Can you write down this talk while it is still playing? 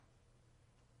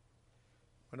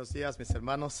Buenos días, mis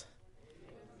hermanos.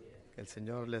 Que el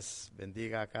Señor les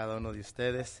bendiga a cada uno de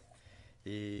ustedes.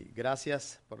 Y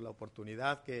gracias por la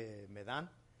oportunidad que me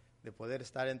dan de poder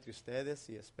estar entre ustedes.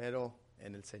 Y espero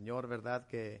en el Señor, ¿verdad?,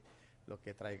 que lo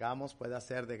que traigamos pueda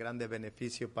ser de grande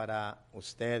beneficio para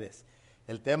ustedes.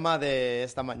 El tema de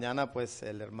esta mañana, pues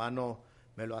el hermano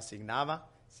me lo asignaba.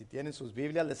 Si tienen sus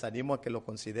Biblias, les animo a que lo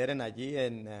consideren allí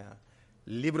en el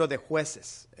libro de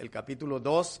Jueces, el capítulo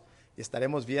 2. Y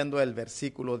estaremos viendo el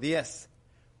versículo 10.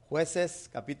 Jueces,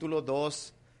 capítulo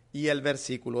 2 y el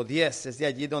versículo 10. Es de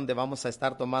allí donde vamos a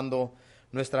estar tomando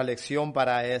nuestra lección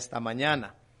para esta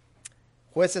mañana.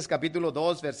 Jueces, capítulo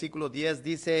 2, versículo 10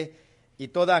 dice: y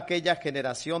toda aquella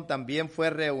generación también fue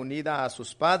reunida a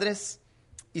sus padres,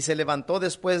 y se levantó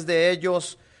después de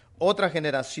ellos otra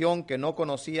generación que no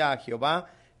conocía a Jehová,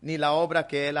 ni la obra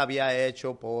que él había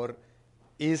hecho por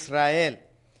Israel.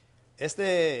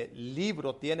 Este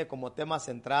libro tiene como tema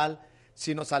central: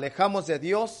 si nos alejamos de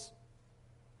Dios,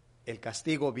 el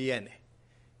castigo viene.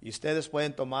 Y ustedes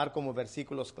pueden tomar como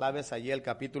versículos claves allí el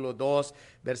capítulo 2,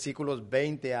 versículos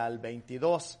 20 al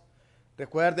 22.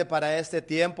 Recuerde, para este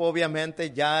tiempo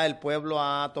obviamente ya el pueblo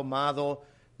ha tomado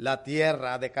la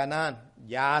tierra de Canaán,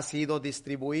 ya ha sido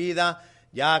distribuida,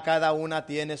 ya cada una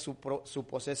tiene su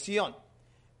posesión.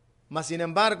 Mas sin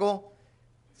embargo,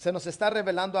 se nos está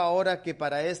revelando ahora que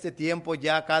para este tiempo,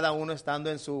 ya cada uno estando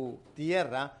en su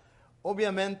tierra,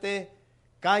 obviamente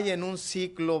cae en un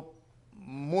ciclo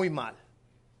muy mal,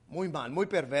 muy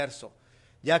perverso,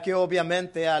 ya que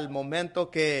obviamente al momento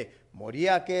que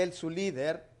moría aquel su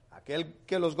líder, aquel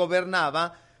que los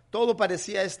gobernaba, todo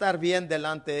parecía estar bien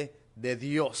delante de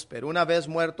Dios, pero una vez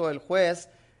muerto el juez,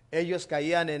 ellos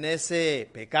caían en ese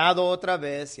pecado otra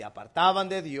vez, se apartaban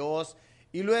de Dios.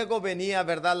 Y luego venía,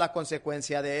 ¿verdad?, la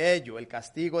consecuencia de ello, el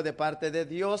castigo de parte de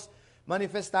Dios,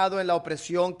 manifestado en la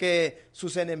opresión que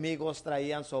sus enemigos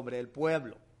traían sobre el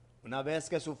pueblo. Una vez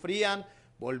que sufrían,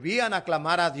 volvían a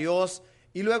clamar a Dios,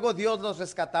 y luego Dios los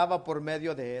rescataba por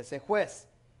medio de ese juez.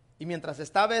 Y mientras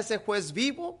estaba ese juez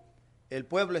vivo, el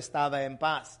pueblo estaba en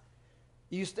paz.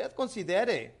 Y usted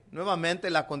considere nuevamente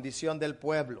la condición del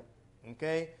pueblo, ¿ok?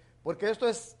 Porque esto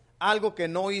es algo que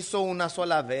no hizo una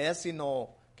sola vez,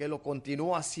 sino que lo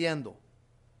continúa haciendo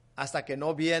hasta que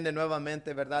no viene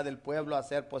nuevamente, ¿verdad?, el pueblo a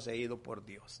ser poseído por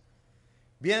Dios.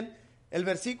 Bien, el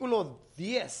versículo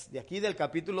 10 de aquí del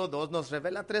capítulo 2 nos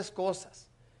revela tres cosas.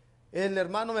 El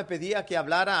hermano me pedía que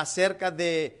hablara acerca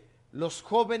de los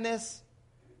jóvenes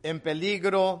en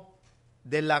peligro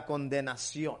de la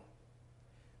condenación.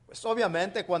 Pues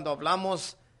obviamente cuando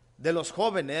hablamos de los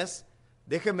jóvenes,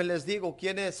 déjenme les digo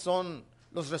quiénes son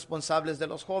los responsables de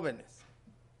los jóvenes.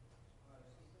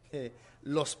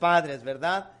 Los padres,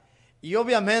 ¿verdad? Y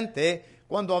obviamente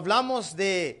cuando hablamos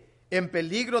de en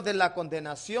peligro de la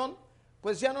condenación,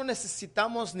 pues ya no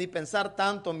necesitamos ni pensar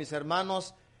tanto, mis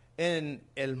hermanos, en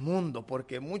el mundo,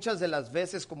 porque muchas de las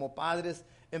veces como padres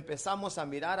empezamos a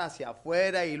mirar hacia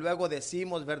afuera y luego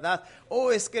decimos, ¿verdad?,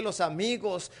 oh, es que los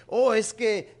amigos, oh, es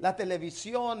que la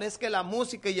televisión, es que la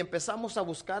música, y empezamos a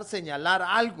buscar señalar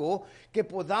algo que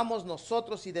podamos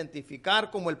nosotros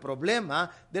identificar como el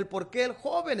problema del por qué el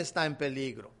joven está en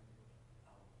peligro.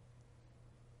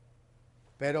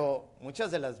 Pero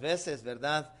muchas de las veces,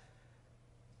 ¿verdad?,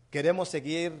 queremos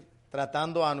seguir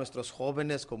tratando a nuestros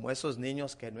jóvenes como esos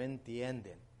niños que no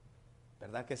entienden,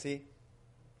 ¿verdad que sí?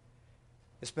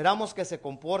 Esperamos que se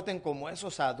comporten como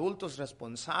esos adultos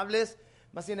responsables,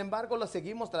 mas sin embargo los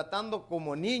seguimos tratando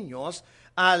como niños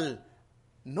al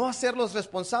no hacerlos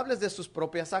responsables de sus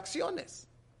propias acciones.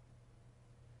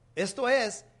 Esto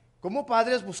es, como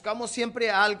padres buscamos siempre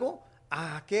algo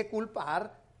a qué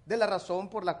culpar de la razón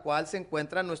por la cual se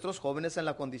encuentran nuestros jóvenes en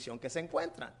la condición que se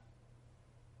encuentran.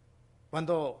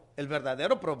 Cuando el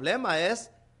verdadero problema es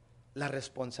la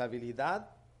responsabilidad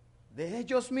de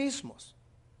ellos mismos.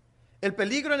 El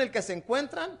peligro en el que se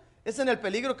encuentran es en el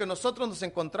peligro que nosotros nos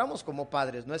encontramos como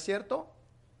padres, ¿no es cierto?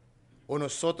 ¿O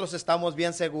nosotros estamos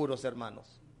bien seguros,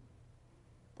 hermanos?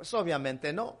 Pues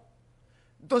obviamente no.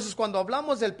 Entonces, cuando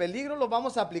hablamos del peligro lo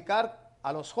vamos a aplicar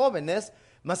a los jóvenes,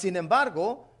 mas sin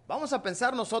embargo, vamos a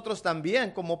pensar nosotros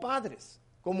también como padres,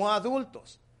 como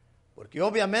adultos. Porque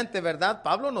obviamente, ¿verdad?,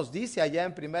 Pablo nos dice allá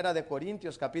en 1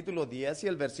 Corintios capítulo 10 y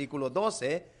el versículo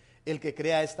 12, el que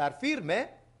crea estar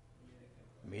firme,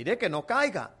 mire que no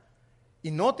caiga.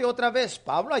 Y note otra vez,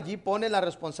 Pablo allí pone la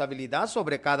responsabilidad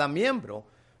sobre cada miembro.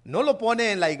 No lo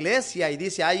pone en la iglesia y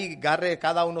dice, ahí agarre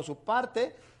cada uno su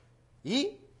parte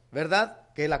y, ¿verdad?,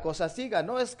 que la cosa siga.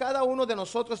 No, es cada uno de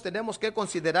nosotros tenemos que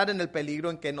considerar en el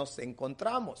peligro en que nos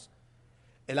encontramos.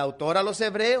 El autor a los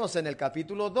Hebreos en el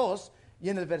capítulo 2 y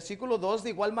en el versículo 2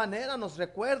 de igual manera nos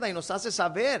recuerda y nos hace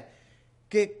saber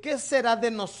que ¿qué será de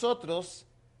nosotros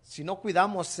si no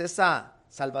cuidamos esa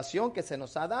salvación que se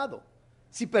nos ha dado?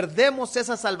 Si perdemos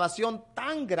esa salvación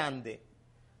tan grande.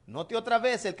 Note otra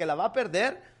vez, el que la va a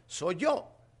perder soy yo.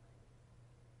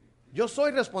 Yo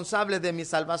soy responsable de mi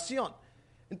salvación.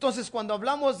 Entonces, cuando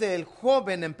hablamos del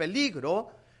joven en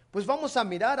peligro, pues vamos a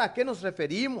mirar a qué nos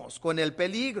referimos con el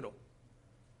peligro.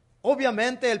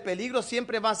 Obviamente el peligro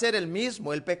siempre va a ser el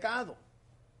mismo, el pecado.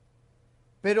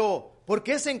 Pero, ¿por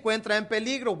qué se encuentra en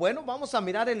peligro? Bueno, vamos a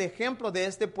mirar el ejemplo de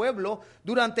este pueblo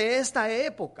durante esta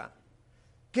época.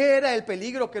 ¿Qué era el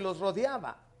peligro que los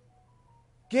rodeaba?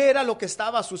 ¿Qué era lo que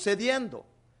estaba sucediendo?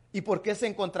 ¿Y por qué se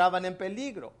encontraban en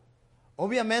peligro?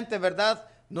 Obviamente, ¿verdad?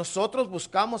 Nosotros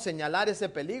buscamos señalar ese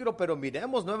peligro, pero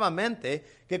miremos nuevamente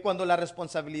que cuando la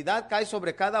responsabilidad cae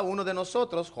sobre cada uno de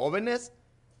nosotros, jóvenes,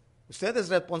 usted es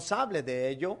responsable de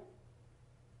ello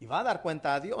y va a dar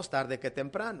cuenta a Dios tarde que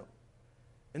temprano.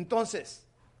 Entonces,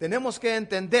 tenemos que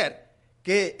entender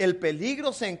que el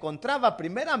peligro se encontraba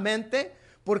primeramente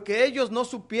porque ellos no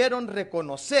supieron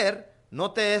reconocer,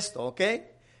 note esto, ¿ok?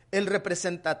 El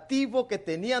representativo que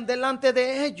tenían delante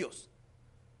de ellos.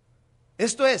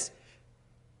 Esto es,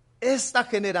 esta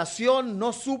generación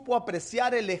no supo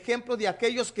apreciar el ejemplo de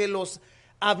aquellos que los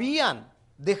habían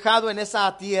dejado en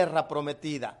esa tierra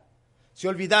prometida. Se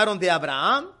olvidaron de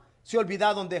Abraham, se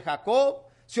olvidaron de Jacob,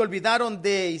 se olvidaron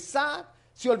de Isaac,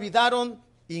 se olvidaron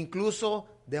incluso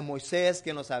de Moisés,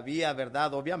 que nos había,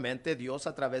 ¿verdad? Obviamente Dios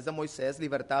a través de Moisés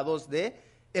libertados de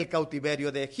el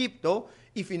cautiverio de Egipto,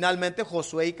 y finalmente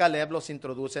Josué y Caleb los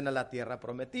introducen a la tierra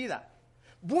prometida.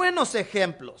 Buenos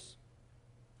ejemplos.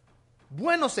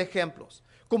 Buenos ejemplos.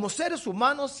 Como seres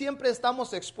humanos siempre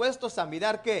estamos expuestos a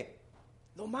mirar ¿qué?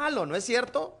 Lo malo, ¿no es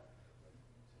cierto?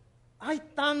 Hay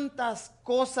tantas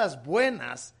cosas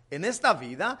buenas en esta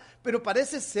vida, pero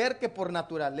parece ser que por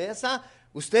naturaleza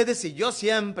ustedes y yo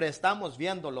siempre estamos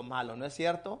viendo lo malo, ¿no es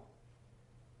cierto?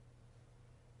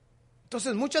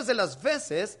 Entonces muchas de las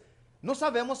veces no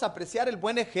sabemos apreciar el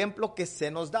buen ejemplo que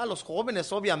se nos da a los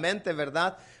jóvenes, obviamente,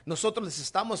 ¿verdad? Nosotros les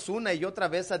estamos una y otra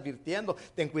vez advirtiendo,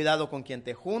 ten cuidado con quien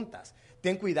te juntas,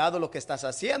 ten cuidado lo que estás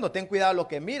haciendo, ten cuidado lo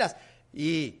que miras.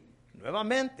 Y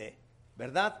nuevamente,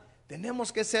 ¿verdad?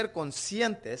 Tenemos que ser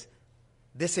conscientes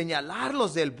de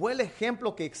señalarlos del buen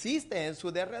ejemplo que existe en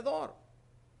su derredor.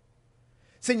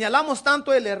 Señalamos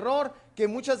tanto el error que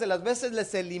muchas de las veces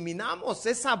les eliminamos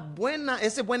ese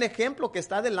buen ejemplo que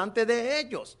está delante de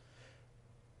ellos.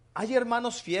 ¿Hay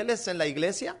hermanos fieles en la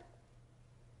iglesia?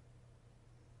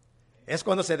 Es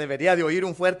cuando se debería de oír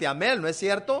un fuerte amén, ¿no es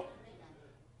cierto?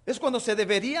 Es cuando se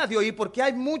debería de oír, porque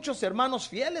hay muchos hermanos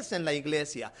fieles en la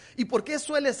iglesia. ¿Y por qué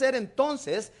suele ser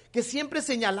entonces que siempre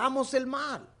señalamos el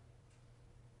mal?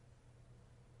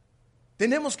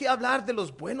 Tenemos que hablar de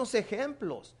los buenos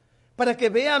ejemplos para que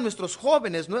vean nuestros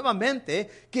jóvenes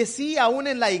nuevamente que sí, aún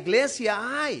en la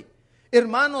iglesia hay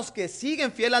hermanos que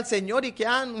siguen fiel al Señor y que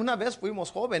una vez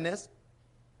fuimos jóvenes.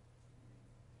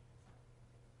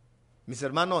 Mis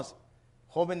hermanos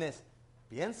jóvenes,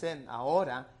 piensen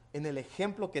ahora en el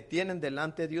ejemplo que tienen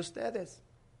delante de ustedes.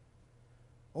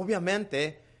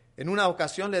 Obviamente, en una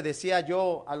ocasión le decía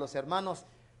yo a los hermanos,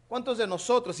 ¿cuántos de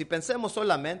nosotros, y pensemos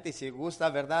solamente, y si gusta,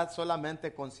 ¿verdad?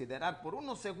 Solamente considerar por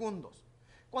unos segundos,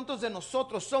 ¿cuántos de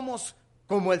nosotros somos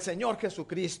como el Señor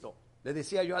Jesucristo? Le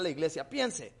decía yo a la iglesia,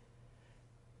 piense.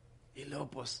 Y luego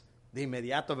pues de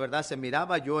inmediato, ¿verdad? Se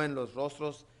miraba yo en los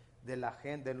rostros de la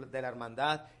gente, de la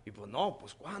hermandad, y pues no,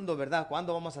 pues ¿cuándo, verdad?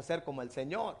 ¿Cuándo vamos a ser como el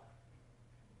Señor?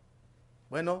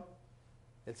 Bueno,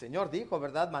 el Señor dijo,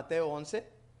 ¿verdad? Mateo 11,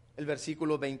 el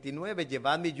versículo 29,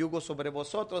 llevad mi yugo sobre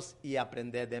vosotros y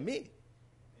aprended de mí.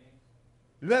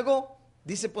 Luego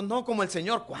dice, pues no, como el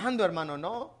Señor. ¿Cuándo, hermano?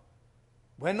 No.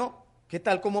 Bueno, ¿qué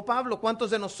tal como Pablo?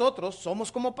 ¿Cuántos de nosotros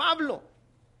somos como Pablo?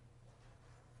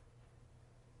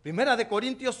 Primera de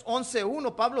Corintios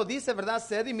 11:1, Pablo dice, ¿verdad?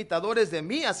 Sed imitadores de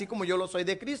mí, así como yo lo soy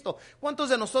de Cristo. ¿Cuántos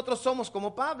de nosotros somos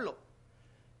como Pablo?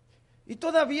 Y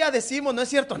todavía decimos, ¿no es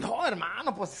cierto? No,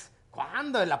 hermano, pues,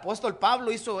 ¿cuándo? El apóstol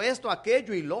Pablo hizo esto,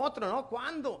 aquello y lo otro, ¿no?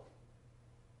 ¿Cuándo?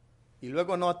 Y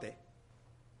luego note,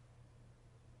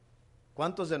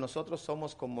 ¿cuántos de nosotros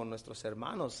somos como nuestros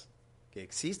hermanos que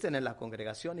existen en la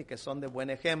congregación y que son de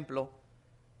buen ejemplo?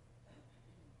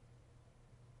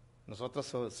 Nosotros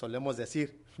solemos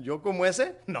decir, ¿yo como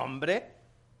ese? No, hombre,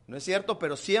 no es cierto,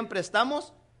 pero siempre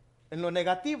estamos en lo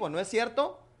negativo, ¿no es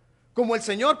cierto? Como el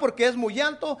Señor porque es muy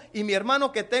alto y mi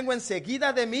hermano que tengo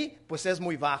enseguida de mí, pues es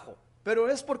muy bajo. Pero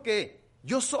es porque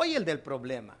yo soy el del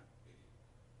problema.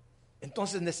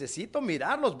 Entonces necesito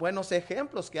mirar los buenos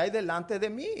ejemplos que hay delante de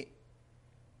mí,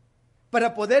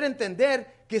 para poder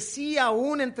entender que sí,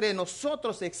 aún entre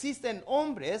nosotros existen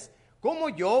hombres como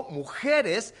yo,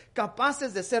 mujeres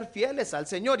capaces de ser fieles al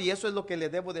Señor. Y eso es lo que le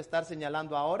debo de estar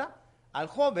señalando ahora al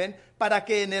joven, para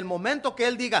que en el momento que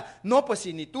él diga, no, pues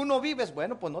si ni tú no vives,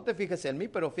 bueno, pues no te fijes en mí,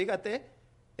 pero fíjate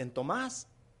en Tomás,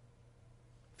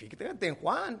 fíjate en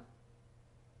Juan,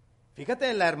 fíjate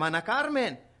en la hermana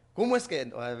Carmen. ¿Cómo es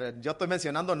que, yo estoy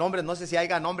mencionando nombres, no sé si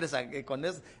haya nombres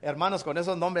hermanos con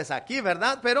esos nombres aquí,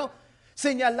 ¿verdad? Pero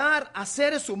señalar a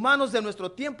seres humanos de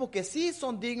nuestro tiempo que sí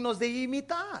son dignos de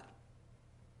imitar.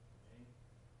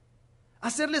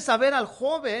 Hacerle saber al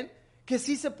joven que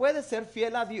sí se puede ser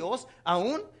fiel a Dios,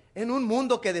 aún en un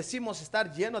mundo que decimos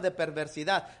estar lleno de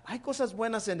perversidad. ¿Hay cosas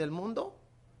buenas en el mundo?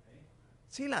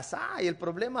 Sí las hay. El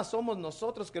problema somos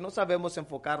nosotros que no sabemos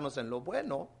enfocarnos en lo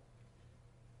bueno.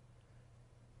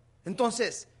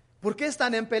 Entonces, ¿por qué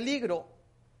están en peligro?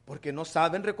 Porque no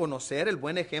saben reconocer el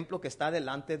buen ejemplo que está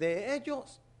delante de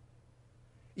ellos.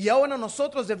 Y ahora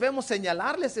nosotros debemos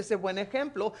señalarles ese buen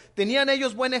ejemplo. ¿Tenían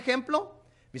ellos buen ejemplo?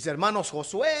 Mis hermanos,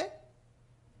 Josué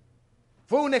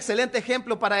fue un excelente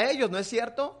ejemplo para ellos, ¿no es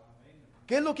cierto?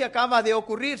 ¿Qué es lo que acaba de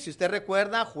ocurrir? Si usted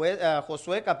recuerda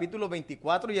Josué capítulo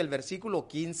 24 y el versículo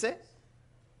 15.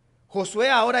 Josué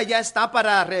ahora ya está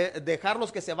para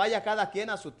dejarlos que se vaya cada quien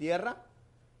a su tierra.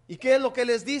 ¿Y qué es lo que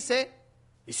les dice?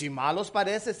 Y si mal os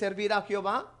parece servir a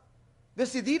Jehová,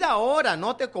 decidid ahora.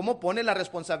 Note cómo pone la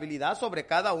responsabilidad sobre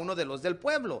cada uno de los del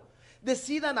pueblo.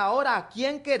 Decidan ahora a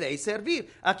quién queréis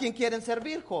servir. ¿A quién quieren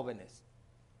servir, jóvenes?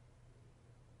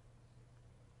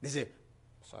 Dice,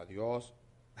 pues a Dios.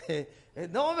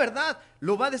 No, ¿verdad?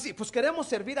 Lo va a decir, pues queremos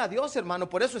servir a Dios, hermano,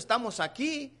 por eso estamos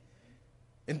aquí.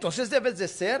 Entonces debes de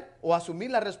ser o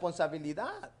asumir la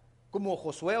responsabilidad, como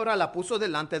Josué ahora la puso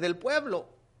delante del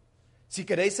pueblo. Si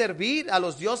queréis servir a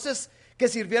los dioses que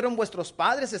sirvieron vuestros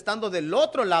padres estando del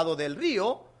otro lado del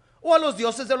río, o a los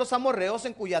dioses de los amorreos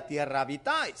en cuya tierra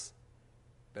habitáis.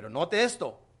 Pero note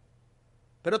esto,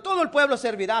 pero todo el pueblo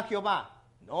servirá a Jehová.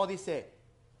 No, dice,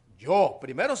 yo,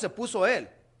 primero se puso él,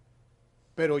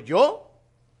 pero yo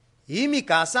y mi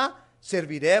casa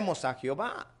serviremos a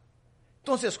Jehová.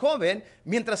 Entonces, joven,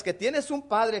 mientras que tienes un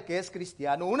padre que es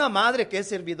cristiano, una madre que es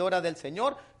servidora del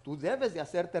Señor, tú debes de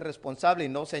hacerte responsable. Y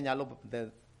no señalo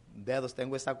dedos,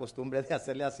 tengo esta costumbre de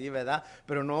hacerle así, ¿verdad?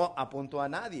 Pero no apunto a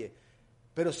nadie.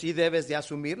 Pero sí debes de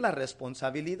asumir la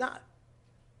responsabilidad.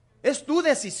 Es tu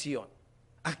decisión.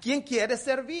 ¿A quién quieres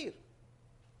servir?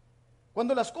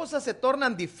 Cuando las cosas se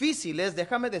tornan difíciles,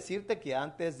 déjame decirte que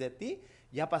antes de ti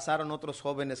ya pasaron otros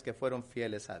jóvenes que fueron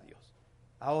fieles a Dios.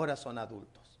 Ahora son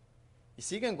adultos y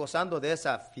siguen gozando de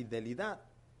esa fidelidad.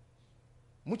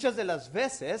 Muchas de las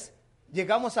veces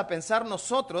llegamos a pensar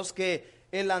nosotros que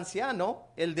el anciano,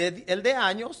 el de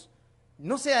años,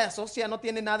 no se asocia, no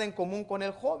tiene nada en común con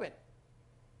el joven.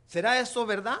 ¿Será eso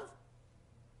verdad?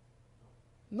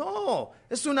 No,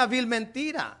 es una vil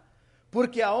mentira,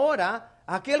 porque ahora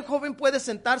aquel joven puede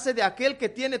sentarse de aquel que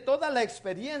tiene toda la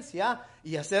experiencia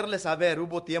y hacerle saber,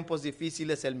 hubo tiempos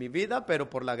difíciles en mi vida, pero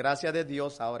por la gracia de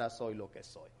Dios ahora soy lo que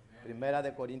soy. Primera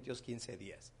de Corintios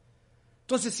 15:10.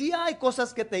 Entonces sí hay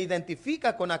cosas que te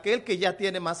identifican con aquel que ya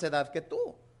tiene más edad que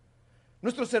tú.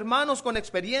 Nuestros hermanos con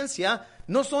experiencia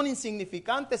no son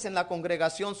insignificantes en la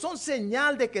congregación, son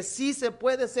señal de que sí se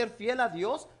puede ser fiel a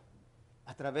Dios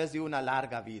a través de una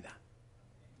larga vida.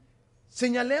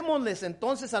 Señalémosles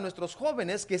entonces a nuestros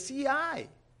jóvenes que sí hay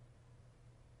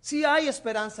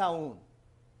esperanza aún,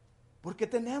 porque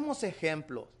tenemos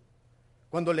ejemplos.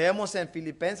 Cuando leemos en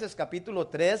Filipenses capítulo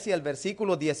 3 y el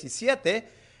versículo 17,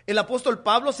 el apóstol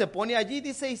Pablo se pone allí,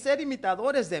 dice, y ser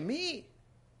imitadores de mí.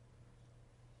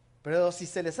 Pero si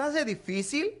se les hace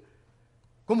difícil,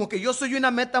 como que yo soy una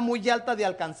meta muy alta de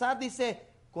alcanzar, dice,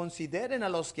 consideren a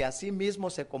los que así mismo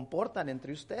se comportan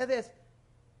entre ustedes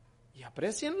y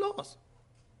aprécienlos.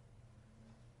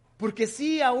 Porque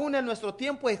sí, aún en nuestro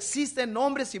tiempo existen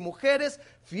hombres y mujeres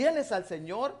fieles al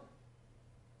Señor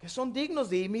que son dignos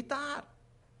de imitar.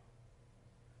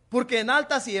 Porque en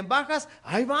altas y en bajas,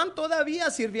 ahí van todavía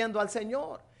sirviendo al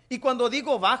Señor. Y cuando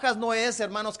digo bajas, no es,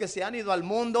 hermanos, que se han ido al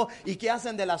mundo y que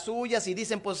hacen de las suyas y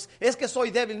dicen, pues es que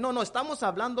soy débil. No, estamos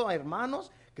hablando a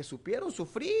hermanos que supieron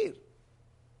sufrir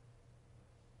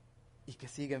y que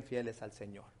siguen fieles al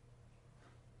Señor.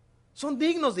 Son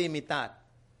dignos de imitar.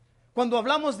 Cuando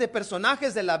hablamos de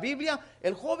personajes de la Biblia,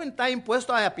 el joven está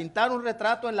impuesto a pintar un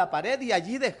retrato en la pared y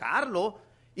allí dejarlo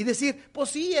y decir, pues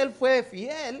sí, él fue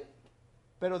fiel.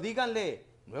 Pero díganle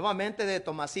nuevamente de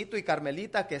Tomasito y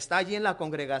Carmelita que está allí en la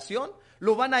congregación,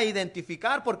 lo van a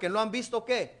identificar porque lo han visto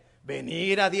 ¿qué?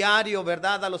 Venir a diario,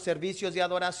 ¿verdad? A los servicios de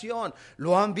adoración.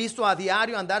 Lo han visto a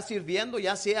diario andar sirviendo,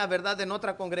 ya sea, ¿verdad? En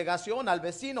otra congregación, al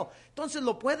vecino. Entonces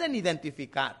lo pueden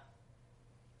identificar.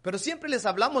 Pero siempre les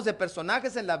hablamos de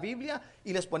personajes en la Biblia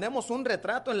y les ponemos un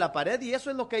retrato en la pared y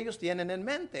eso es lo que ellos tienen en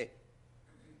mente.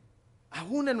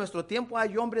 Aún en nuestro tiempo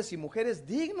hay hombres y mujeres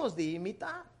dignos de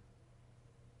imitar.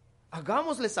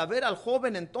 Hagámosle saber al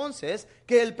joven entonces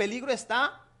que el peligro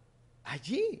está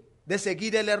allí, de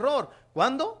seguir el error.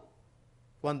 ¿Cuándo?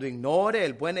 Cuando ignore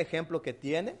el buen ejemplo que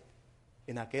tiene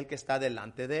en aquel que está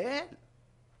delante de él.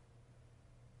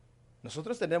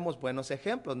 Nosotros tenemos buenos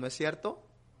ejemplos, ¿no es cierto?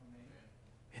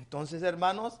 Entonces,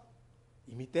 hermanos,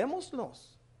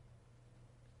 imitémoslos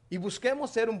y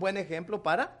busquemos ser un buen ejemplo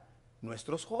para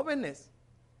nuestros jóvenes.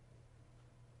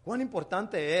 Cuán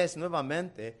importante es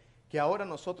nuevamente que ahora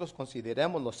nosotros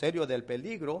consideremos lo serio del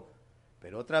peligro,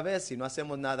 pero otra vez, si no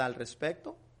hacemos nada al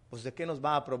respecto, pues ¿de qué nos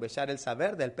va a aprovechar el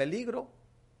saber del peligro?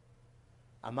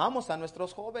 Amamos a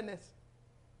nuestros jóvenes.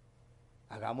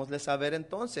 Hagámosles saber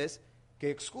entonces que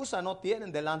excusa no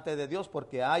tienen delante de Dios,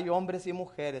 porque hay hombres y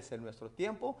mujeres en nuestro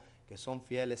tiempo que son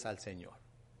fieles al Señor.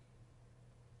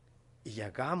 Y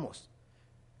hagamos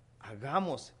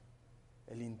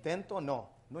el intento, no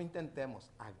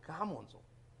intentemos, hagámoslo,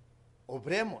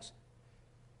 obremos,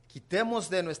 quitemos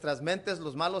de nuestras mentes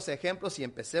los malos ejemplos y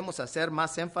empecemos a hacer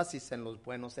más énfasis en los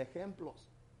buenos ejemplos.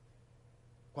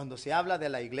 Cuando se habla de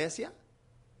la iglesia,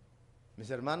 mis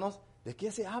hermanos, ¿de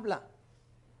qué se habla?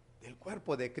 Del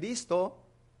cuerpo de Cristo.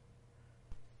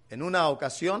 En una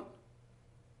ocasión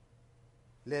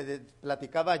le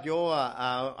platicaba yo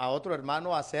a otro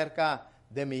hermano acerca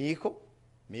de mi hijo.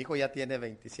 Mi hijo ya tiene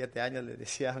 27 años, le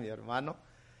decía a mi hermano.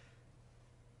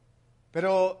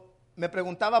 Pero me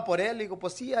preguntaba por él, digo,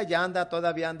 pues sí, allá anda,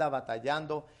 todavía anda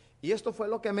batallando. Y esto fue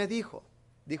lo que me dijo.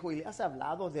 Dijo, ¿y le has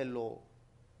hablado de lo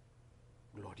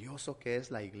glorioso que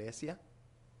es la iglesia?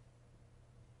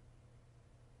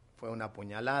 Fue una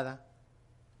puñalada.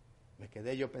 Me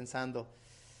quedé yo pensando,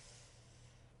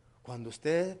 cuando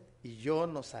usted y yo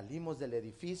nos salimos del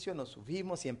edificio, nos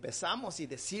subimos y empezamos y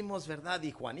decimos, ¿verdad?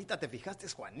 Y Juanita, ¿te fijaste,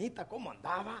 Juanita, cómo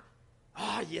andaba?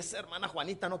 Ay, esa hermana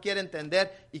Juanita no quiere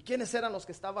entender. ¿Y quiénes eran los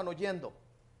que estaban oyendo?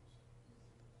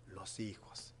 Los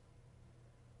hijos.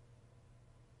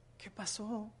 ¿Qué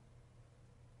pasó?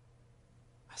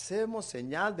 Hacemos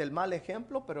señal del mal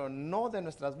ejemplo, pero no de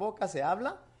nuestras bocas se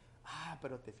habla.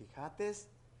 Pero te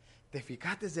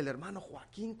fijaste del hermano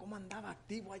Joaquín, cómo andaba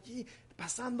activo allí,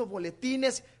 pasando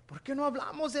boletines. ¿Por qué no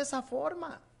hablamos de esa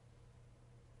forma?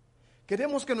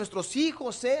 Queremos que nuestros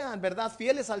hijos sean, ¿verdad?,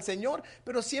 fieles al Señor,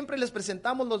 pero siempre les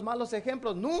presentamos los malos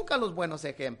ejemplos, nunca los buenos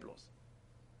ejemplos.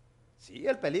 Sí,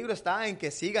 el peligro está en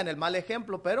que sigan el mal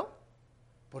ejemplo, pero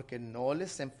porque no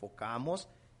les enfocamos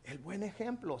el buen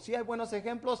ejemplo. Sí hay buenos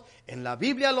ejemplos, en la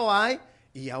Biblia lo hay,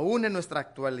 y aún en nuestra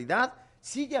actualidad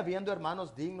sigue habiendo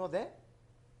hermanos dignos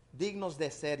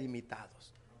de ser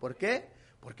imitados. ¿Por qué?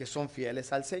 Porque son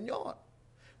fieles al Señor,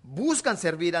 buscan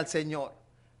servir al Señor.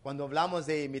 Cuando hablamos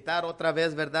de imitar otra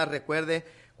vez, ¿verdad? Recuerde,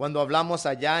 cuando hablamos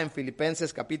allá en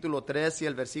Filipenses capítulo 3 y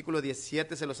el versículo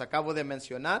 17, se los acabo de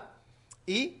mencionar,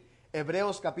 y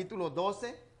Hebreos capítulo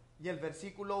 12 y el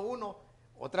versículo 1,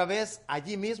 otra vez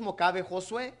allí mismo cabe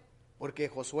Josué, porque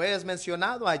Josué es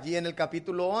mencionado allí en el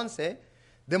capítulo 11,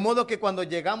 de modo que cuando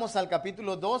llegamos al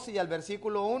capítulo 12 y al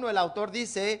versículo 1, el autor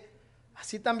dice,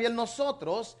 así también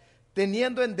nosotros,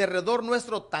 teniendo en derredor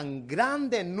nuestro tan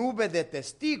grande nube de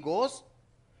testigos,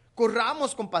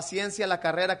 corramos con paciencia la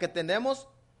carrera que tenemos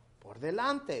por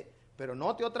delante. Pero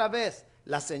note otra vez,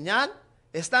 la señal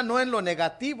está no en lo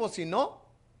negativo, sino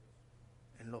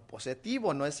en lo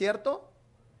positivo, ¿no es cierto?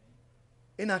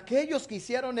 En aquellos que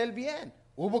hicieron el bien.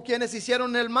 ¿Hubo quienes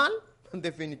hicieron el mal?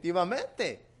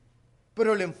 Definitivamente.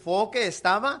 Pero el enfoque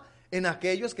estaba en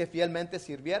aquellos que fielmente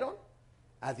sirvieron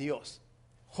a Dios.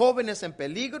 Jóvenes en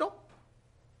peligro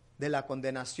de la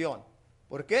condenación.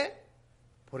 ¿Por qué?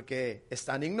 Porque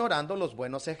están ignorando los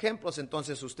buenos ejemplos.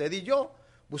 Entonces usted y yo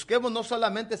busquemos no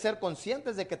solamente ser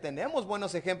conscientes de que tenemos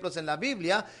buenos ejemplos en la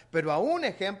Biblia, pero aún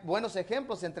buenos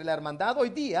ejemplos entre la hermandad hoy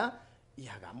día, y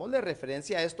hagámosle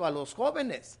referencia a esto a los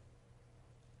jóvenes.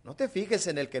 No te fijes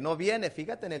en el que no viene,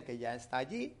 fíjate en el que ya está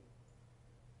allí.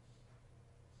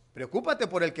 Preocúpate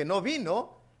por el que no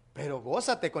vino, pero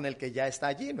gózate con el que ya está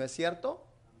allí, ¿no es cierto?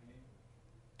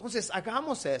 Entonces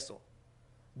hagamos eso.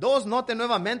 2, note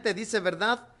nuevamente, dice,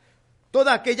 ¿verdad?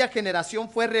 Toda aquella generación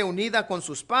fue reunida con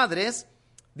sus padres,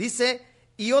 dice,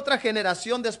 y otra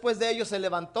generación después de ellos se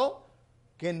levantó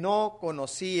que no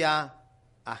conocía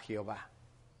a Jehová.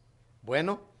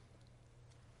 Bueno,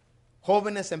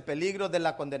 jóvenes en peligro de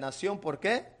la condenación, ¿por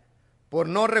qué? Por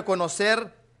no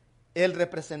reconocer el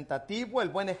representativo, el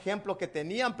buen ejemplo que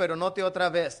tenían, pero note otra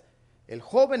vez, el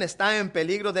joven está en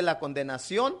peligro de la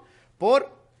condenación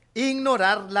por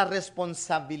ignorar la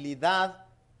responsabilidad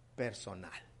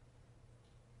personal.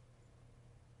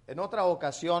 En otra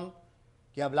ocasión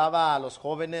que hablaba a los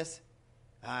jóvenes,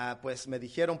 pues me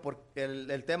dijeron,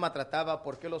 el tema trataba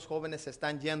por qué los jóvenes se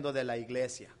están yendo de la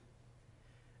iglesia.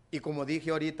 Y como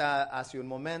dije ahorita hace un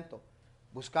momento,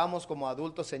 buscamos como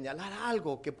adultos señalar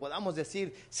algo que podamos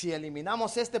decir, si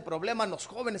eliminamos este problema, los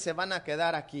jóvenes se van a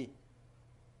quedar aquí.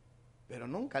 Pero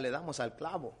nunca le damos al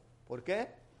clavo. ¿Por qué?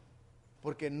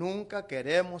 Porque nunca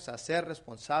queremos hacer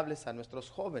responsables a nuestros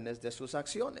jóvenes de sus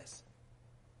acciones.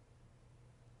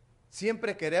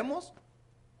 Siempre queremos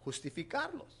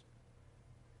justificarlos.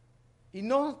 Y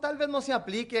no, tal vez no se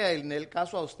aplique en el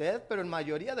caso a usted, pero en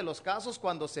mayoría de los casos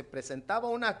cuando se presentaba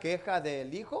una queja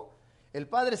del hijo, el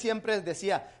padre siempre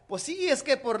decía, pues sí, es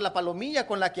que por la palomilla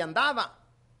con la que andaba,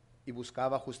 y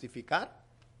buscaba justificar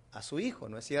a su hijo,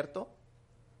 ¿no es cierto?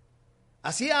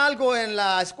 Hacía algo en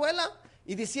la escuela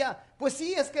y decía, pues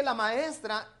sí, es que la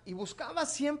maestra, y buscaba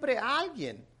siempre a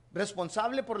alguien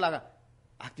responsable por la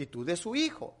actitud de su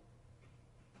hijo.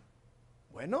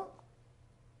 Bueno,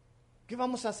 ¿qué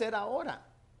vamos a hacer ahora?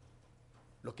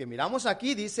 Lo que miramos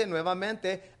aquí dice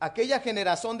nuevamente, aquella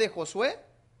generación de Josué,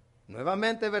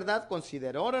 nuevamente, ¿verdad?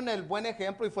 Consideraron el buen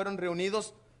ejemplo y fueron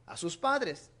reunidos a sus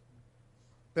padres.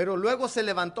 Pero luego se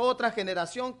levantó otra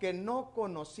generación que no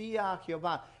conocía a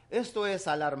Jehová. Esto es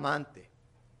alarmante.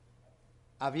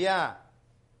 ¿Había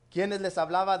quienes les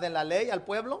hablaba de la ley al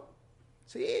pueblo?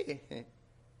 Sí,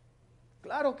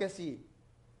 claro que sí.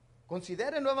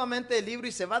 Considere nuevamente el libro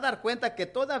y se va a dar cuenta que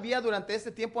todavía durante este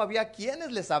tiempo había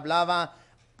quienes les hablaban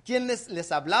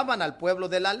al pueblo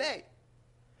de la ley.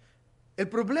 El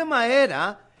problema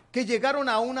era que llegaron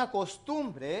a una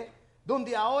costumbre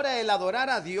donde ahora el adorar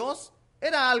a Dios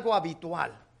era algo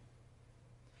habitual.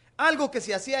 Algo que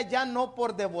se hacía ya no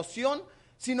por devoción,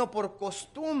 sino por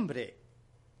costumbre.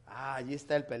 Allí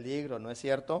está el peligro, ¿no es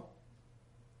cierto?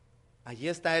 Allí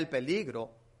está el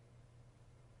peligro.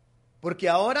 Porque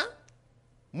ahora,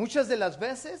 muchas de las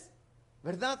veces,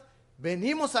 ¿verdad?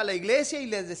 Venimos a la iglesia y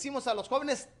les decimos a los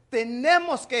jóvenes,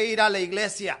 tenemos que ir a la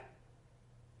iglesia.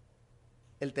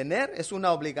 El tener es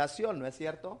una obligación, ¿no es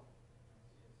cierto?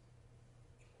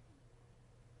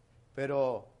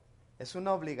 Pero, ¿es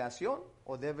una obligación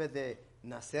o debe de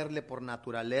nacerle por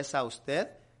naturaleza a usted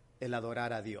el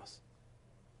adorar a Dios?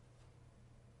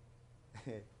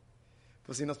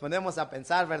 Pues si nos ponemos a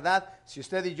pensar, ¿verdad? Si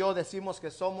usted y yo decimos que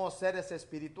somos seres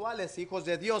espirituales, hijos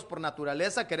de Dios por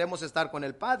naturaleza, queremos estar con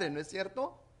el Padre, ¿no es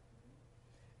cierto?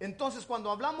 Entonces,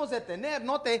 cuando hablamos de tener,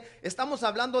 note, estamos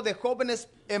hablando de jóvenes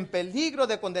en peligro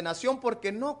de condenación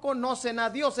porque no conocen a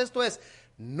Dios. Esto es,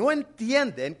 no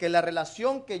entienden que la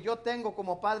relación que yo tengo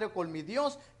como padre con mi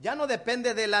Dios ya no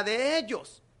depende de la de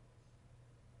ellos.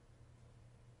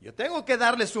 Yo tengo que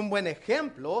darles un buen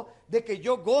ejemplo de que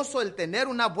yo gozo el tener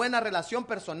una buena relación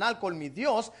personal con mi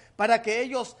Dios para que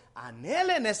ellos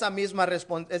anhelen esa misma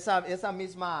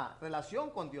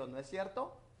relación con Dios, ¿no es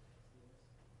cierto?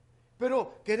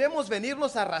 Pero queremos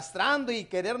venirnos arrastrando y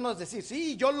querernos decir,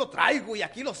 sí, yo lo traigo y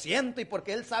aquí lo siento y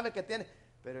porque Él sabe que tiene.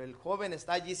 Pero el joven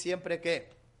está allí siempre que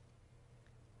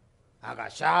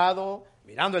agachado,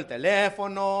 mirando el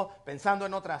teléfono, pensando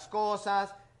en otras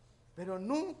cosas, pero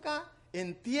nunca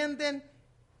entienden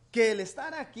que el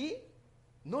estar aquí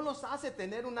no los hace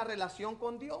tener una relación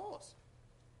con Dios.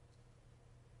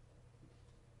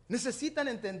 Necesitan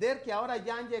entender que ahora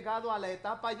ya han llegado a la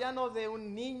etapa ya no de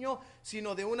un niño,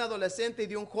 sino de un adolescente y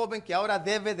de un joven que ahora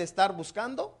debe de estar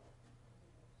buscando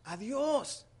a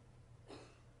Dios.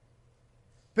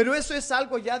 Pero eso es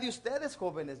algo ya de ustedes,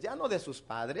 jóvenes, ya no de sus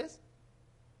padres.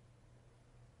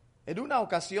 En una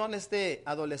ocasión este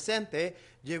adolescente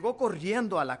llegó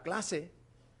corriendo a la clase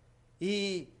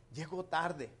y llegó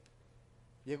tarde.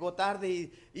 Llegó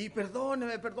tarde y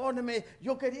perdóneme,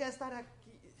 yo quería estar aquí.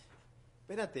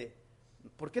 Espérate,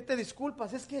 ¿por qué te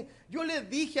disculpas? Es que yo le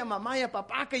dije a mamá y a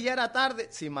papá que ya era tarde.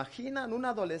 ¿Se imaginan un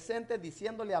adolescente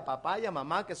diciéndole a papá y a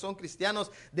mamá que son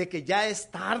cristianos de que ya es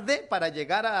tarde para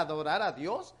llegar a adorar a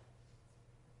Dios?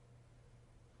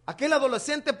 Aquel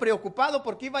adolescente preocupado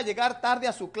porque iba a llegar tarde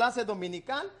a su clase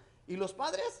dominical. ¿Y los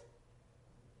padres?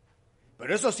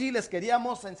 Pero eso sí les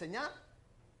queríamos enseñar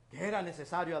que era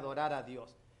necesario adorar a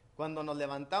Dios. Cuando nos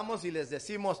levantamos y les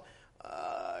decimos,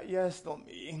 ya es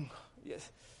domingo.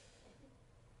 Yes.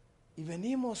 Y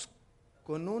venimos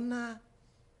con un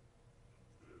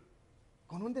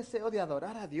deseo de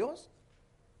adorar a Dios,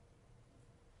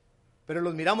 pero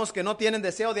los miramos que no tienen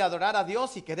deseo de adorar a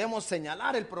Dios y queremos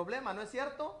señalar el problema, ¿no es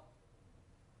cierto?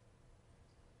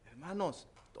 Hermanos,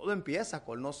 todo empieza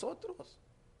con nosotros.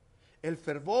 El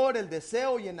fervor, el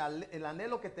deseo y el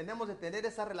anhelo que tenemos de tener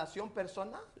esa relación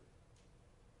personal.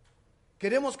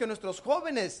 Queremos que nuestros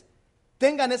jóvenes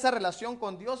tengan esa relación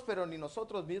con Dios, pero ni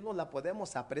nosotros mismos la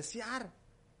podemos apreciar.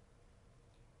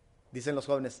 Dicen los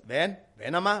jóvenes, ven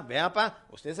mamá, ven papá,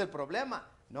 usted es el problema.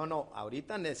 No,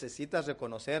 ahorita necesitas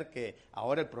reconocer que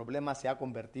ahora el problema se ha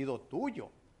convertido tuyo.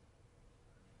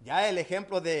 Ya el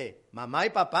ejemplo de mamá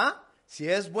y papá, si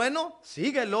es bueno,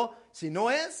 síguelo. Si no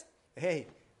es, hey,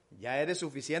 ya eres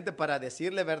suficiente para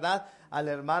decirle, ¿verdad? Al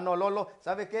hermano Lolo,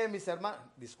 ¿sabe qué, mis hermanos?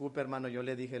 Disculpe, hermano, yo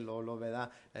le dije Lolo, ¿verdad?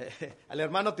 Al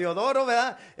hermano Teodoro,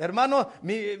 ¿verdad? Hermano,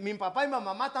 mi papá y mi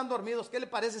mamá están dormidos. ¿Qué le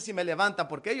parece si me levantan?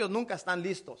 Porque ellos nunca están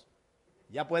listos.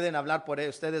 Ya pueden hablar por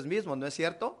ustedes mismos, ¿no es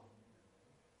cierto?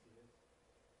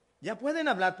 Ya pueden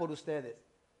hablar por ustedes.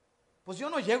 Pues yo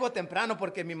no llego temprano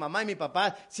porque mi mamá y mi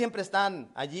papá siempre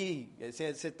están allí,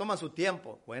 se toman su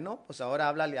tiempo. Bueno, pues ahora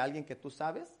háblale a alguien que tú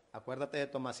sabes. Acuérdate de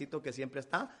Tomasito que siempre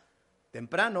está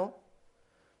temprano.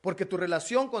 Porque tu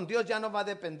relación con Dios ya no va a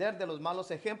depender de los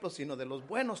malos ejemplos, sino de los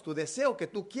buenos, tu deseo que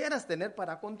tú quieras tener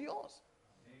para con Dios.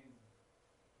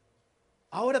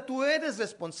 Ahora tú eres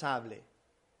responsable.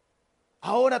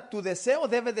 Ahora tu deseo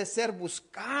debe de ser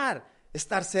buscar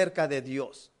estar cerca de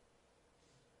Dios.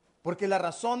 Porque la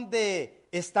razón de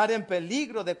estar en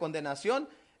peligro de condenación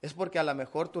es porque a lo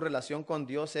mejor tu relación con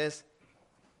Dios es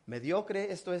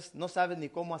mediocre. Esto es, no sabes ni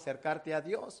cómo acercarte a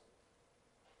Dios.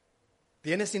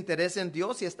 Tienes interés en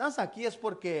Dios. Si estás aquí es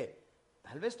porque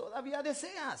tal vez todavía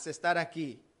deseas estar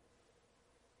aquí.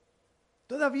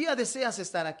 Todavía deseas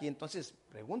estar aquí. Entonces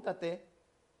pregúntate,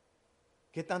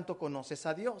 ¿qué tanto conoces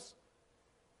a Dios?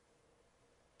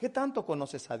 ¿Qué tanto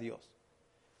conoces a Dios?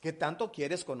 ¿Qué tanto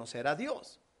quieres conocer a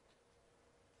Dios?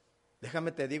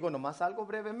 Déjame te digo nomás algo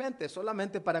brevemente,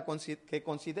 solamente para que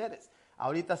consideres.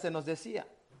 Ahorita se nos decía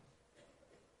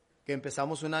que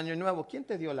empezamos un año nuevo. ¿Quién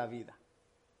te dio la vida?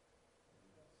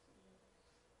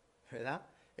 ¿Verdad?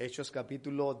 Hechos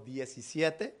capítulo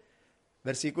 17,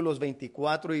 versículos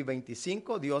 24 y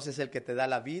 25. Dios es el que te da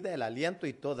la vida, el aliento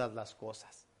y todas las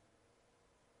cosas.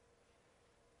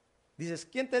 Dices,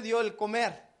 ¿quién te dio el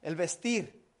comer, el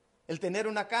vestir, el tener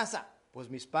una casa? Pues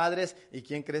mis padres. ¿Y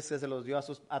quién crees que se los dio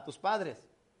a tus padres?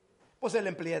 Pues el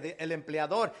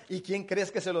empleador. ¿Y quién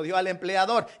crees que se lo dio al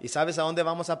empleador? ¿Y sabes a dónde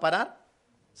vamos a parar?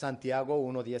 Santiago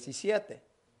 1:17.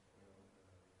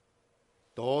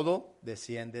 Todo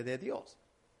desciende de Dios.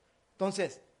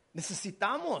 Entonces,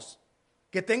 necesitamos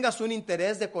que tengas un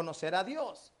interés de conocer a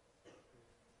Dios.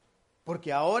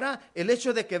 Porque ahora el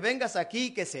hecho de que vengas aquí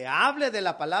y que se hable de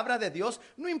la palabra de Dios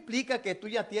no implica que tú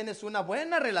ya tienes una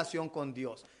buena relación con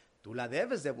Dios. Tú la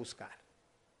debes de buscar.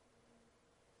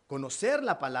 Conocer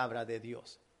la palabra de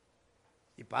Dios.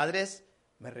 Y padres,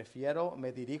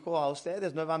 me dirijo a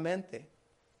ustedes nuevamente.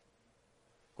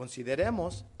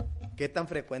 Consideremos qué tan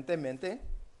frecuentemente,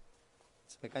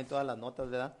 se me caen todas las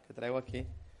notas, ¿verdad?, que traigo aquí.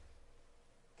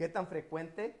 Qué tan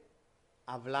frecuente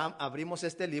abrimos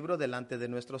este libro delante de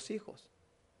nuestros hijos.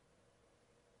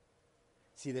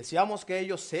 Si deseamos que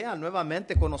ellos sean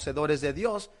nuevamente conocedores de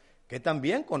Dios, que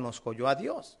también conozco yo a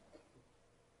Dios.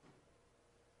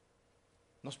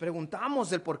 Nos preguntamos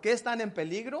del por qué están en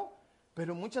peligro,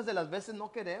 pero muchas de las veces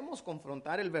no queremos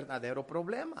confrontar el verdadero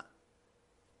problema.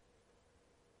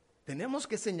 Tenemos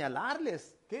que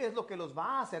señalarles qué es lo que los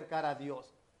va a acercar a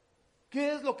Dios.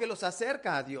 ¿Qué es lo que los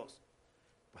acerca a Dios?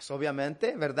 Pues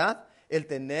obviamente, ¿verdad? El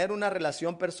tener una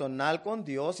relación personal con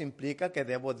Dios implica que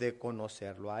debo de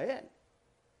conocerlo a Él.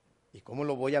 ¿Y cómo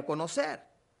lo voy a conocer?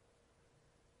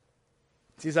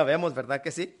 Sí sabemos, ¿verdad que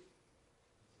sí?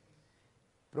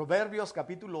 Proverbios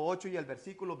capítulo 8 y el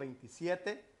versículo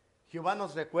 27, Jehová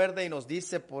nos recuerda y nos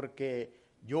dice, porque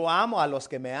yo amo a los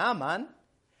que me aman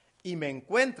y me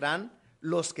encuentran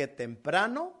los que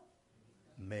temprano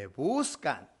me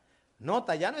buscan.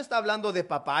 Nota, ya no está hablando de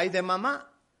papá y de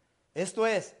mamá. Esto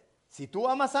es, si tú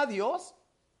amas a Dios,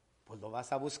 pues lo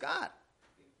vas a buscar.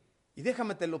 Y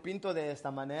déjame te lo pinto de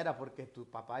esta manera, porque tu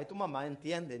papá y tu mamá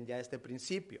entienden ya este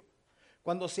principio.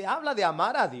 Cuando se habla de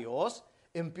amar a Dios,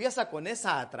 empieza con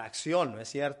esa atracción, ¿no es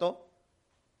cierto?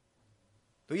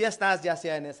 Tú ya estás ya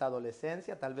sea en esa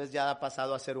adolescencia, tal vez ya has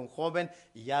pasado a ser un joven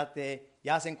y ya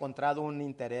has encontrado un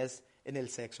interés en el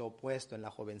sexo opuesto, en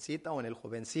la jovencita o en el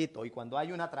jovencito. Y cuando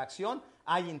hay una atracción,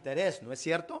 hay interés, ¿no es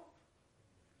cierto?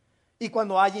 Y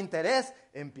cuando hay interés,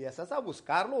 empiezas a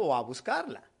buscarlo o a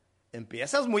buscarla.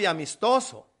 Empiezas muy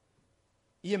amistoso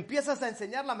y empiezas a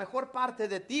enseñar la mejor parte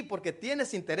de ti porque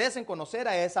tienes interés en conocer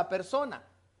a esa persona.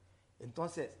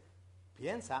 Entonces,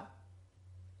 piensa,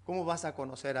 ¿cómo vas a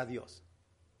conocer a Dios?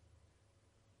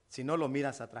 Si no lo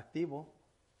miras atractivo,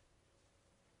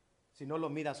 si no lo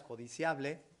miras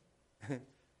codiciable,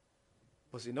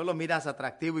 pues si no lo miras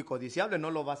atractivo y codiciable,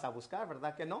 no lo vas a buscar,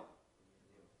 ¿verdad que no?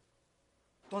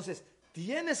 Entonces,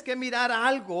 tienes que mirar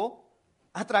algo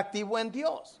atractivo en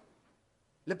Dios.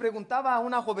 Le preguntaba a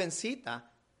una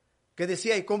jovencita que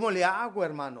decía, ¿y cómo le hago,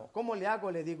 hermano? ¿Cómo le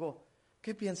hago? Le digo,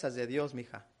 ¿qué piensas de Dios,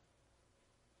 mija?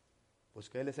 Pues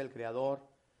que Él es el creador.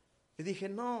 Le dije,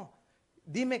 no,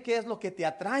 dime qué es lo que te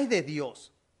atrae de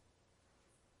Dios.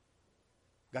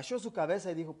 Gachó su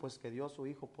cabeza y dijo, pues que dio su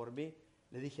hijo por mí.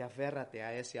 Le dije, aférrate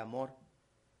a ese amor.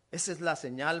 Esa es la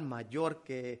señal mayor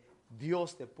que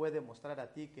Dios te puede mostrar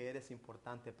a ti, que eres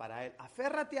importante para Él.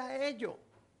 Aférrate a ello.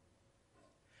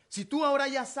 Si tú ahora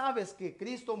ya sabes que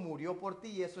Cristo murió por ti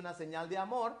y es una señal de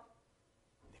amor,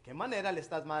 ¿de qué manera le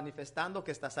estás manifestando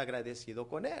que estás agradecido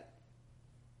con Él?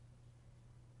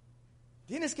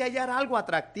 Tienes que hallar algo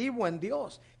atractivo en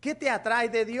Dios. ¿Qué te atrae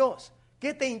de Dios?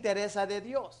 ¿Qué te interesa de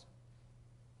Dios?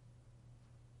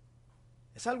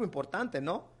 Es algo importante,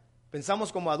 ¿no?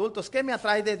 Pensamos como adultos, ¿qué me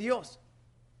atrae de Dios?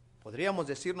 Podríamos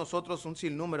decir nosotros un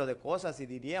sinnúmero de cosas y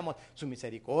diríamos su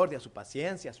misericordia, su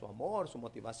paciencia, su amor, su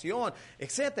motivación,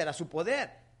 etcétera, su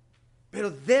poder. Pero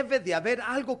debe de haber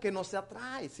algo que nos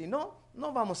atrae, si no,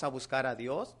 no vamos a buscar a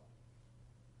Dios.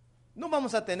 No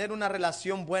vamos a tener una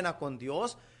relación buena con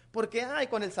Dios, porque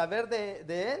con el saber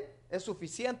de Él es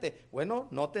suficiente. Bueno,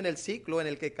 noten el ciclo en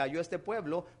el que cayó este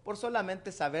pueblo por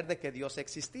solamente saber de que Dios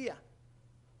existía.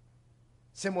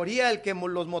 Se moría el que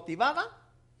los motivaba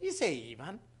y se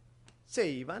iban.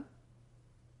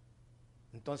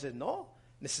 Entonces no,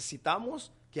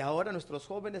 necesitamos que ahora nuestros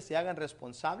jóvenes se hagan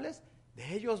responsables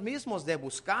de ellos mismos, de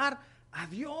buscar a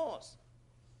Dios.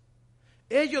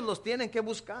 Ellos los tienen que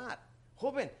buscar.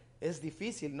 Joven, es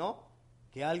difícil, ¿no?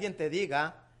 Que alguien te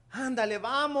diga, ándale,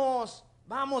 vamos,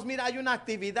 mira, hay una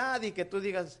actividad, y que tú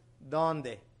digas,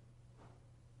 ¿dónde?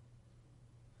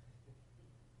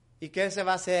 ¿Y qué se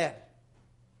va a hacer?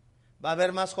 ¿Va a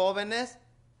haber más jóvenes?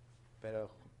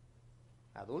 Pero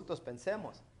adultos,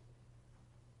 pensemos,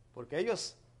 porque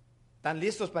ellos están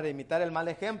listos para imitar el mal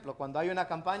ejemplo. Cuando hay una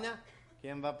campaña,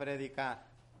 ¿quién va a predicar?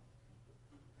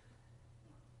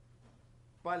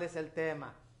 ¿Cuál es el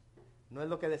tema? ¿No es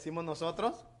lo que decimos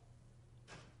nosotros?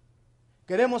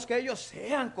 Queremos que ellos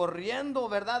sean corriendo,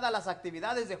 ¿verdad?, a las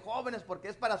actividades de jóvenes porque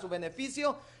es para su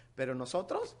beneficio, pero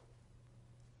nosotros,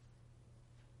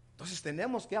 entonces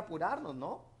tenemos que apurarnos,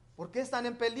 ¿no? ¿Por qué están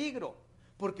en peligro?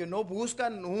 Porque no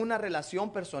buscan una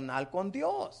relación personal con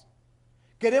Dios.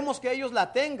 Queremos que ellos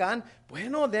la tengan.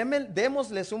 Bueno,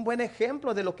 démosles un buen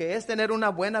ejemplo de lo que es tener una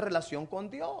buena relación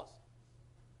con Dios.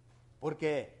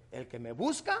 Porque el que me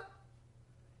busca,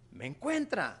 me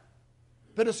encuentra.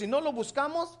 Pero si no lo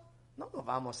buscamos, no lo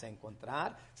vamos a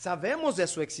encontrar. Sabemos de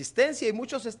su existencia y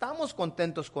muchos estamos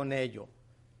contentos con ello,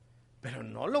 pero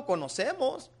no lo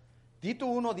conocemos. Tito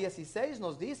 1:16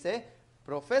 nos dice,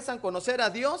 profesan conocer a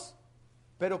Dios,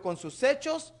 pero con sus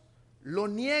hechos lo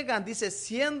niegan, dice,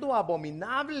 siendo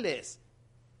abominables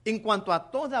en cuanto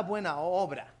a toda buena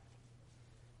obra.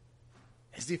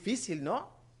 Es difícil, ¿no?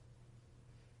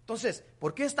 Entonces,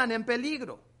 ¿por qué están en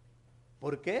peligro?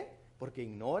 ¿Por qué? Porque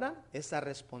ignoran esa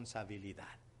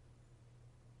responsabilidad.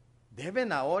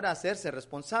 Deben ahora hacerse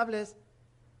responsables.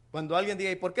 Cuando alguien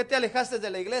diga, ¿y por qué te alejaste de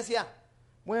la iglesia?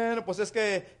 Bueno, pues es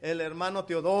que el hermano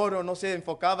Teodoro no se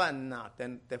enfocaba. No,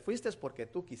 te fuiste porque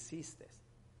tú quisiste.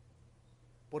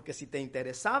 Porque si te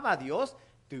interesaba a Dios,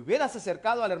 te hubieras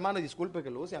acercado al hermano, y disculpe que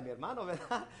lo use a mi hermano,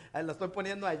 ¿verdad? Lo estoy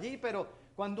poniendo allí, pero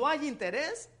cuando hay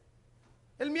interés,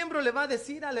 el miembro le va a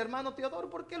decir al hermano Teodoro,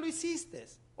 ¿por qué lo hiciste?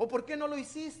 ¿O por qué no lo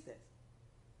hiciste?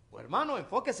 O hermano,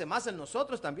 enfóquese más en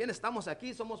nosotros, también estamos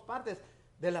aquí, somos partes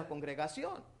de la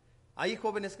congregación. ¿Hay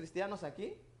jóvenes cristianos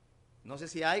aquí? No sé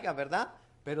si haya, ¿verdad?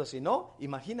 Pero si no,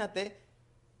 imagínate,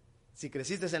 si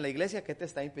creciste en la iglesia, ¿qué te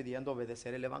está impidiendo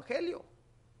obedecer el evangelio?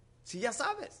 Si ya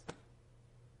sabes.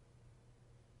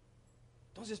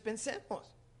 Entonces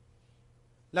pensemos,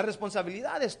 la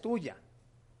responsabilidad es tuya.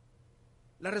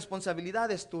 La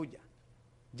responsabilidad es tuya.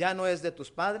 Ya no es de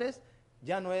tus padres,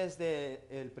 ya no es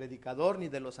del predicador ni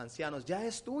de los ancianos, ya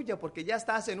es tuya, porque ya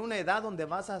estás en una edad donde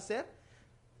vas a ser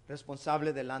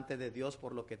responsable delante de Dios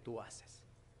por lo que tú haces.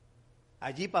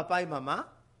 Allí papá y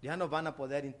mamá ya no van a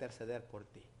poder interceder por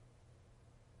ti.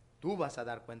 Tú vas a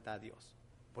dar cuenta a Dios,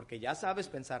 porque ya sabes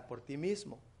pensar por ti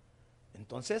mismo.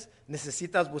 Entonces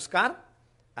necesitas buscar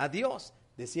a Dios.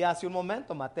 Decía hace un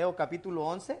momento Mateo capítulo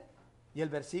 11 y el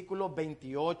versículo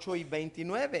 28 y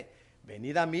 29.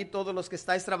 Venid a mí todos los que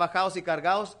estáis trabajados y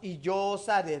cargados, y yo os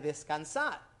haré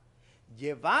descansar.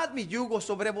 Llevad mi yugo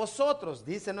sobre vosotros.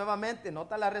 Dice nuevamente,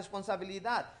 nota la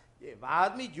responsabilidad.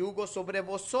 Llevad mi yugo sobre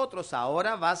vosotros.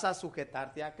 Ahora vas a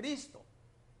sujetarte a Cristo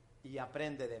y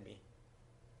aprende de mí,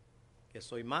 que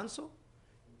soy manso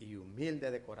y humilde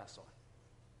de corazón.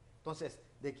 Entonces,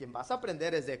 de quien vas a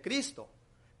aprender es de Cristo,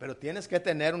 pero tienes que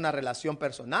tener una relación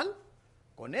personal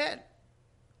con Él.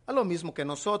 A lo mismo que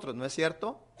nosotros, ¿no es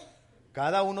cierto?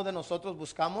 Cada uno de nosotros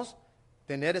buscamos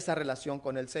tener esa relación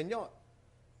con el Señor.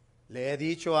 Le he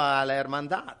dicho a la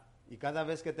hermandad, y cada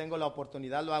vez que tengo la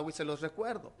oportunidad lo hago y se los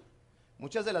recuerdo.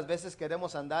 Muchas de las veces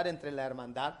queremos andar entre la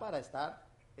hermandad para estar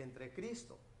entre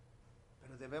Cristo,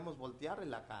 pero debemos voltearle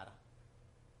la cara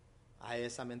a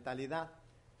esa mentalidad.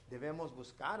 Debemos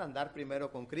buscar andar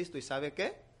primero con Cristo, y ¿sabe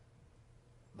qué?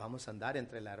 Vamos a andar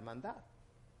entre la hermandad.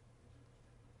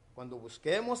 Cuando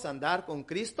busquemos andar con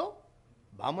Cristo,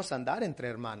 vamos a andar entre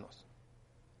hermanos.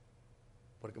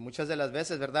 Porque muchas de las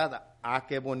veces, ¿verdad?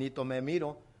 Qué bonito me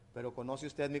miro, pero ¿conoce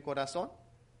usted mi corazón?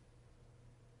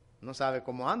 No sabe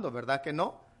cómo ando, ¿verdad que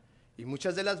no? Y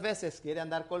muchas de las veces quiere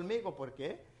andar conmigo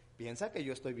porque piensa que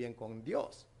yo estoy bien con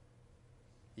Dios.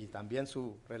 Y también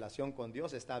su relación con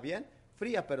Dios está bien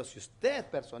fría, pero si usted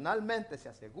personalmente se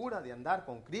asegura de andar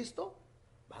con Cristo,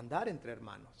 va a andar entre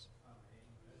hermanos.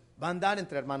 Va a andar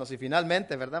entre hermanos. Y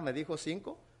finalmente, ¿verdad? Me dijo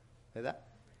 5, ¿verdad?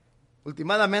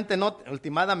 Últimamente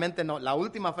no. La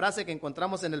última frase que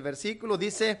encontramos en el versículo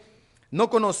dice: no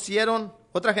conocieron,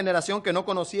 otra generación que no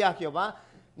conocía a Jehová,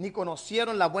 ni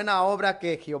conocieron la buena obra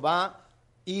que Jehová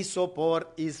hizo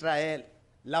por Israel.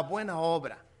 La buena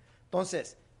obra.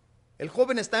 Entonces, el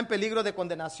joven está en peligro de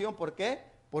condenación. ¿Por qué?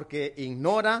 Porque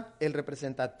ignora el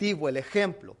representativo, el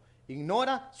ejemplo.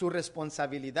 Ignora su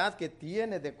responsabilidad que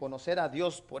tiene de conocer a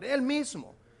Dios por él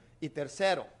mismo. Y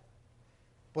tercero,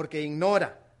 porque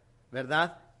ignora,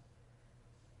 ¿verdad?,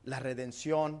 la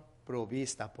redención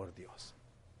provista por Dios.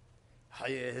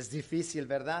 Ay, es difícil,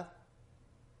 ¿verdad?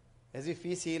 Es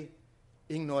difícil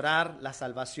ignorar la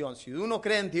salvación. Si uno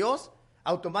cree en Dios,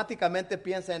 automáticamente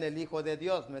piensa en el Hijo de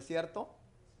Dios, ¿no es cierto?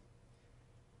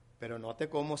 Pero note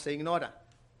cómo se ignora,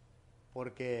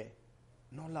 porque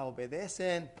no la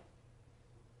obedecen.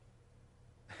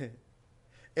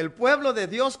 El pueblo de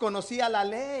Dios conocía la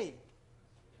ley,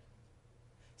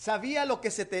 sabía lo que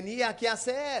se tenía que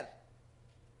hacer,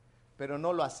 pero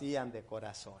no lo hacían de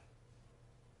corazón.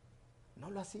 No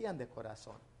lo hacían de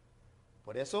corazón.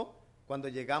 Por eso, cuando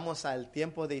llegamos al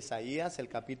tiempo de Isaías, el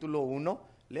capítulo 1,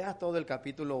 lea todo el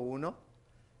capítulo 1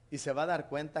 y se va a dar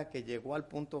cuenta que llegó al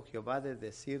punto Jehová de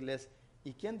decirles: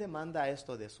 ¿y quién demanda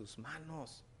esto de sus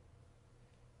manos?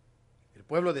 El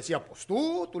pueblo decía: pues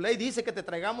tu ley dice que te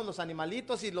traigamos los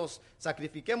animalitos y los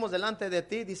sacrifiquemos delante de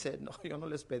ti. Dice: no, yo no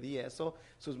les pedí eso,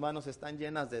 sus manos están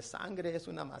llenas de sangre, es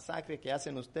una masacre que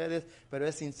hacen ustedes, pero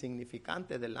es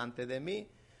insignificante delante de mí.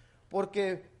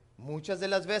 Porque muchas de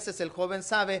las veces el joven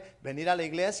sabe, venir a la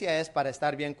iglesia es para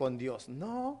estar bien con Dios.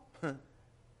 No,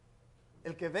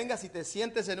 el que vengas y te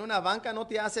sientes en una banca no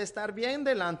te hace estar bien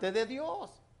delante de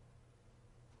Dios.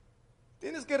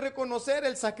 Tienes que reconocer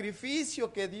el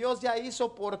sacrificio que Dios ya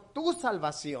hizo por tu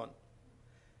salvación.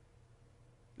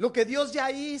 Lo que Dios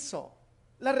ya hizo,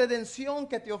 la redención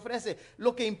que te ofrece,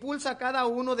 lo que impulsa a cada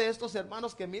uno de estos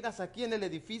hermanos que miras aquí en el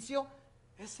edificio,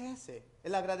 es ese,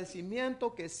 el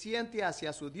agradecimiento que siente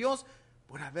hacia su Dios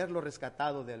por haberlo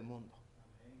rescatado del mundo.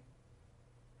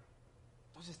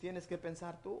 Entonces tienes que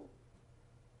pensar tú,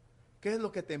 ¿qué es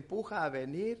lo que te empuja a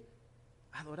venir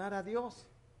a adorar a Dios?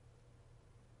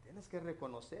 Tienes que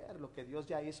reconocer lo que Dios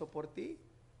ya hizo por ti,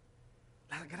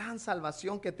 la gran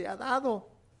salvación que te ha dado.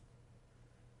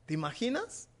 ¿Te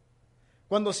imaginas?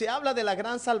 Cuando se habla de la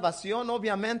gran salvación,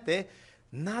 obviamente,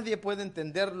 nadie puede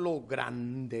entender lo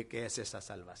grande que es esa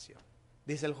salvación.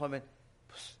 Dice el joven: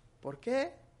 pues, ¿por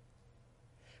qué?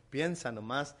 Piensa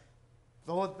nomás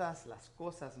todas las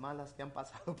cosas malas que han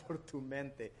pasado por tu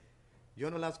mente. Yo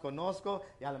no las conozco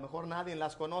y a lo mejor nadie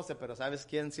las conoce, pero ¿sabes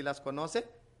quién sí las conoce?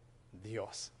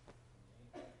 Dios.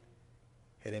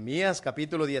 Jeremías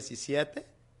capítulo 17,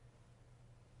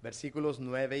 versículos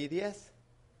 9 y 10.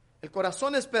 El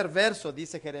corazón es perverso,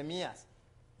 dice Jeremías.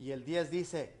 Y el 10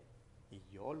 dice: y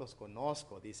yo los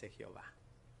conozco, dice Jehová.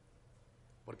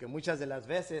 Porque muchas de las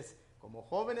veces, como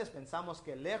jóvenes, pensamos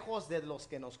que lejos de los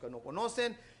que nos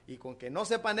conocen y con que no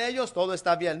sepan ellos, todo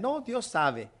está bien. No, Dios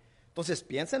sabe. Entonces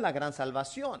piensa en la gran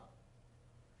salvación.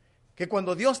 Que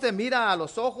cuando Dios te mira a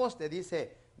los ojos, te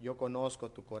dice: yo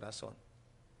conozco tu corazón.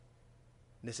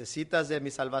 ¿Necesitas de mi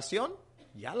salvación?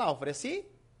 Ya la ofrecí.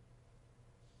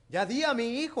 Ya di a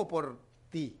mi hijo por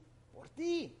ti. Por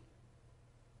ti.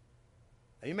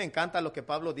 A mí me encanta lo que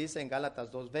Pablo dice en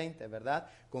Gálatas 2:20, ¿verdad?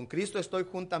 Con Cristo estoy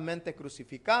juntamente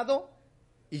crucificado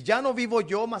y ya no vivo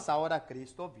yo, mas ahora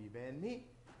Cristo vive en mí.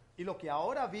 Y lo que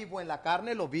ahora vivo en la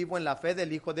carne, lo vivo en la fe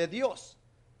del Hijo de Dios.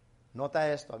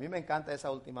 Nota esto, a mí me encanta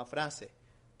esa última frase,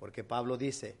 porque Pablo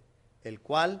dice: el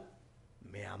cual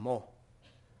me amó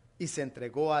y se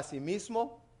entregó a sí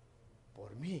mismo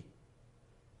por mí.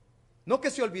 No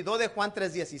que se olvidó de Juan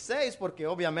 3:16, porque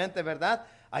obviamente, ¿verdad?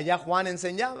 Allá Juan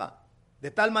enseñaba.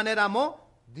 De tal manera amó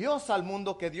Dios al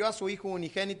mundo que dio a su Hijo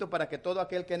unigénito para que todo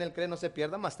aquel que en él cree no se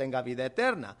pierda, mas tenga vida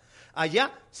eterna.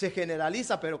 Allá se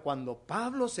generaliza, pero cuando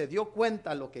Pablo se dio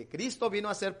cuenta lo que Cristo vino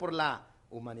a hacer por la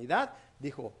humanidad,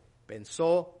 dijo,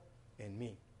 pensó en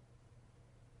mí.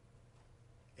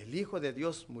 El Hijo de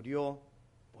Dios murió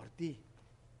por ti.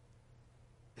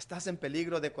 ¿Estás en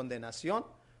peligro de condenación?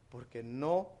 Porque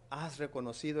no has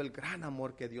reconocido el gran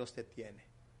amor que Dios te tiene.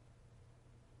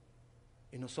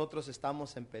 Y nosotros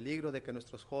estamos en peligro de que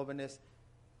nuestros jóvenes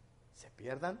se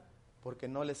pierdan porque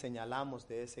no les señalamos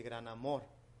de ese gran amor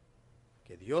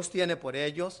que Dios tiene por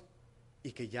ellos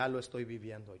y que ya lo estoy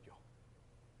viviendo yo.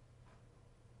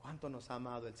 ¿Cuánto nos ha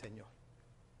amado el Señor?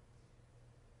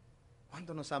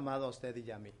 ¿Cuánto nos ha amado a usted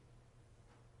y a mí?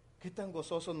 ¿Qué tan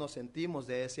gozosos nos sentimos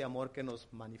de ese amor que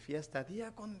nos manifiesta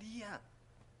día con día,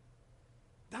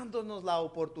 dándonos la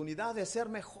oportunidad de ser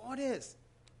mejores?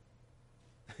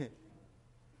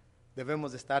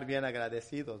 Debemos de estar bien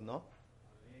agradecidos, ¿no?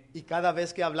 Y cada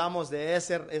vez que hablamos de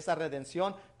esa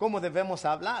redención, ¿cómo debemos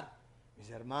hablar? Mis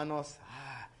hermanos,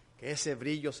 que ese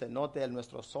brillo se note en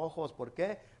nuestros ojos. ¿Por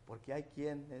qué? Porque hay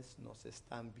quienes nos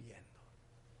están viendo.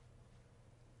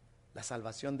 La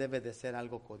salvación debe de ser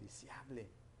algo codiciable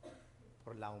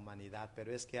por la humanidad,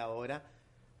 pero es que ahora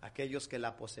aquellos que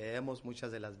la poseemos muchas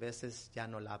de las veces ya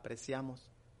no la apreciamos.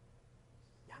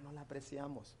 Ya no la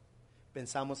apreciamos.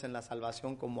 Pensamos en la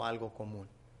salvación como algo común.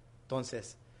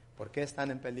 Entonces, ¿por qué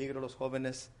están en peligro los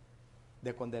jóvenes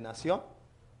de condenación?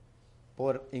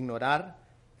 Por ignorar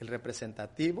el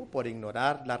representativo, por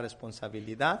ignorar la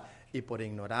responsabilidad y por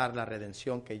ignorar la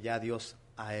redención que ya Dios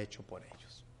ha hecho por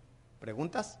ellos.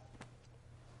 ¿Preguntas?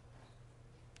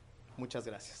 Muchas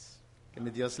gracias. Que mi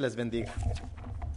Dios les bendiga.